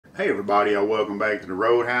Hey everybody, welcome back to the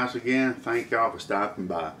Roadhouse again. Thank y'all for stopping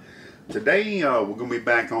by. Today we're going to be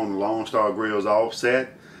back on the Lone Star Grillz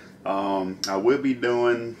Offset. I will be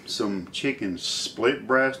doing some chicken split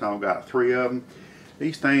breast. I've got 3 of them.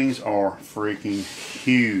 These things are freaking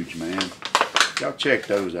huge, man. Y'all check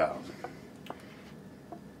those out.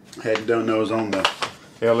 Hadn't done those on the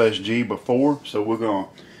LSG before, so we're gonna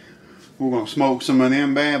smoke some of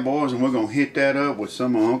them bad boys, and we're gonna hit that up with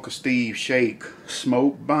some of Uncle Steve's Shake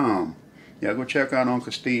Smoke Bomb. Yeah, go check out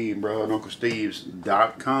Uncle Steve, bro, at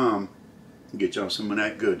unclesteves.com. Get y'all some of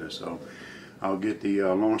that goodness. So I'll get the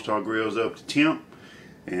Lone Star Grillz up to temp,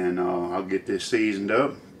 and I'll get this seasoned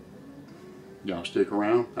up. Y'all stick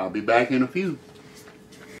around. I'll be back in a few.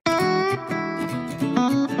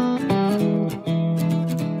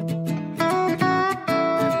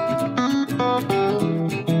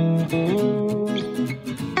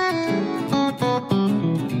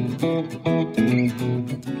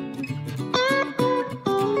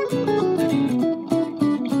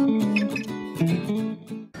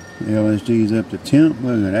 LSG's up to temp.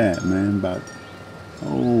 Look at that, man. About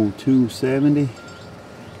 270.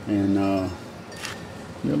 And yeah,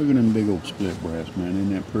 look at them big old split breasts, man.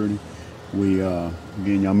 Isn't that pretty? We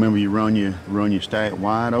again, y'all remember you run your stack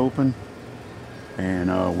wide open,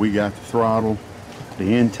 and we got the throttle,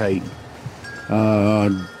 the intake,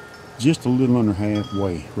 just a little under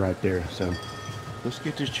halfway right there. So let's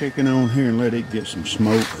get this chicken on here and let it get some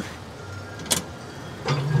smoke.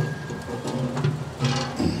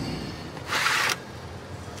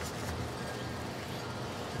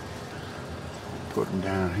 Put them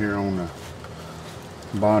down here on the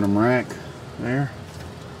bottom rack there.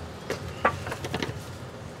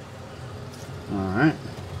 Alright.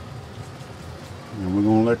 And we're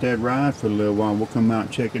going to let that ride for a little while. We'll come out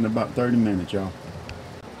and check in about 30 minutes, y'all.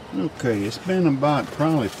 Okay, it's been about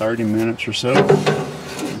probably 30 minutes or so.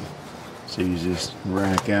 Let's use this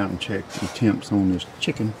rack out and check the temps on this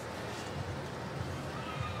chicken.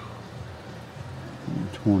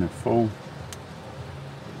 24.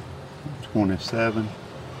 27,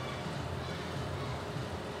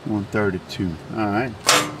 132. Alright.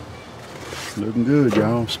 Looking good,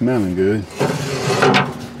 y'all. Smelling good.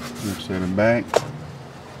 Let's set it back.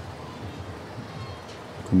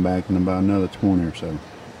 Come back in about another 20 or so.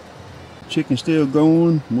 Chicken still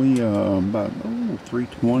going. We about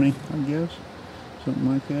 320, I guess. Something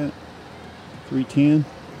like that. 310.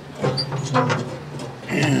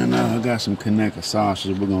 And I got some Connector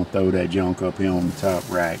sausages. We're gonna throw that junk up here on the top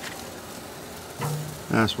rack.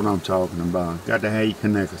 That's what I'm talking about. Got to have your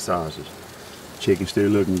Connector sausage. Chicken still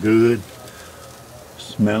looking good.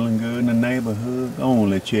 Smelling good in the neighborhood.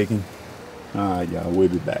 Only chicken. Alright, y'all, we'll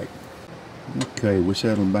be back. Okay, we're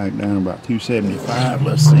settling back down about 275.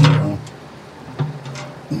 Let's see, y'all.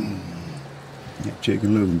 That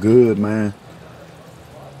chicken looking good, man.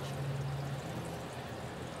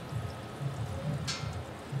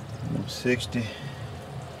 $160.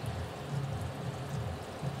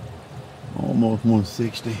 Almost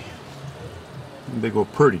 160. Big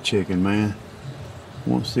old pretty chicken, man.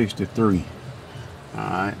 163.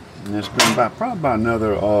 Alright, and it's been probably about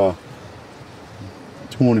another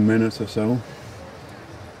 20 minutes or so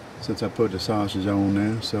since I put the sausage on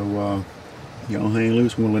there. So y'all hang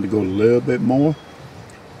loose. We're gonna let it go a little bit more,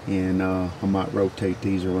 and I might rotate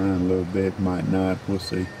these around a little bit, might not, we'll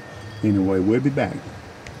see. Anyway, we'll be back.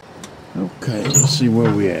 Okay, let's see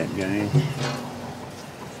where we at, gang.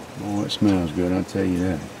 Oh, it smells good, I'll tell you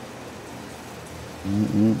that.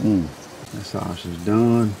 The sausage is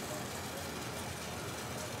done.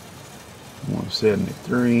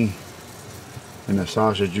 173. And the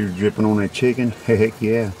sausage you dripping on that chicken, heck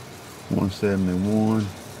yeah. 171.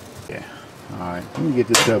 Yeah. Alright, let me get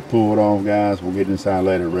this stuff pulled off, guys. We'll get inside,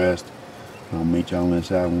 let it rest. I'll meet y'all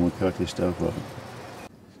inside when we cut this stuff up.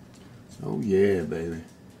 Oh yeah, baby.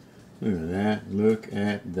 Look at that. Look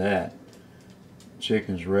at that.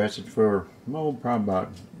 Chicken's rested for probably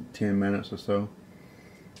about 10 minutes or so.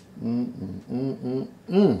 Little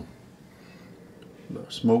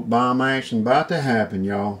smoke bomb action about to happen,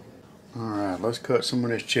 y'all. Alright, let's cut some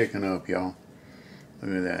of this chicken up, y'all.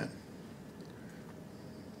 Look at that.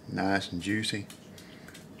 Nice and juicy.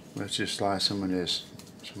 Let's just slice some of this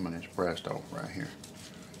breast off right here.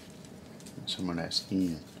 And some of that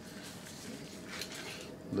skin.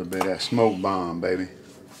 A little bit of that smoke bomb, baby.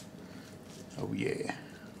 Oh yeah.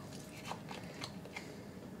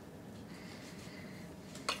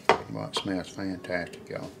 Well, it smells fantastic,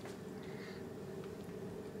 y'all.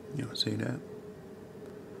 Y'all see that?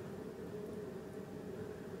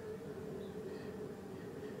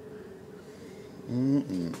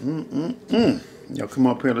 Y'all come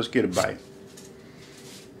up here, let's get a bite.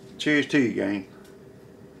 Cheers to you, gang.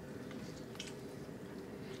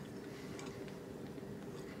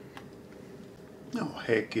 Oh,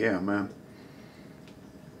 heck yeah, man.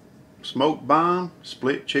 Smoked bomb,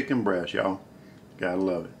 split chicken breast, y'all. Gotta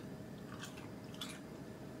love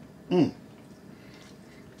it.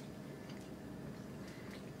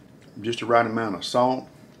 Just the right amount of salt,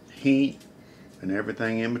 heat, and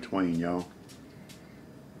everything in between, y'all.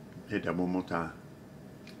 Hit that one more time.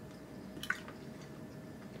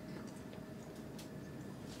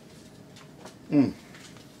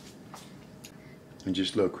 And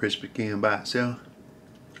just a little crispy can by itself.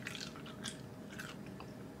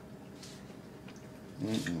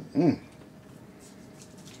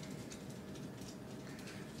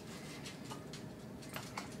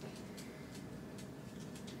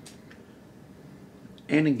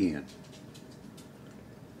 And again.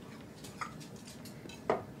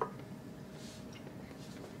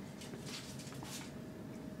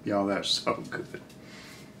 Y'all, that's so good.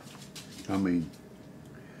 I mean,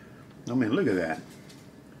 look at that.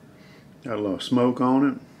 Got a little smoke on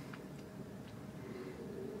it.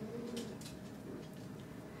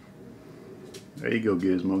 There you go,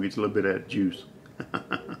 Gizmo. Get a little bit of that juice.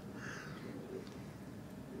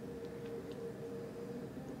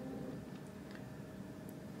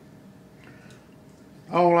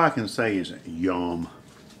 All I can say is yum.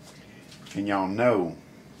 And y'all know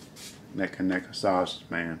that Conecuh sausage,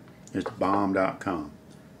 man, is bomb.com.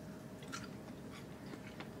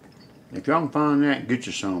 If y'all can find that, get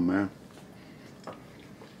you some, man. A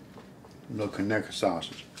little Conecuh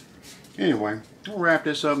sausage. Anyway, we'll wrap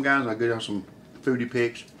this up, guys. I'll get y'all some foodie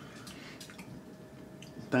pics.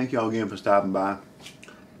 Thank y'all again for stopping by.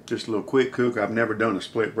 Just a little quick cook. I've never done a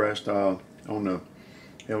split breast on the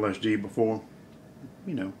LSG before.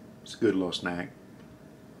 You know, it's a good little snack.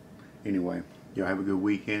 Anyway, y'all have a good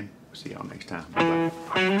weekend. See y'all next time.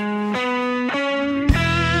 Bye-bye.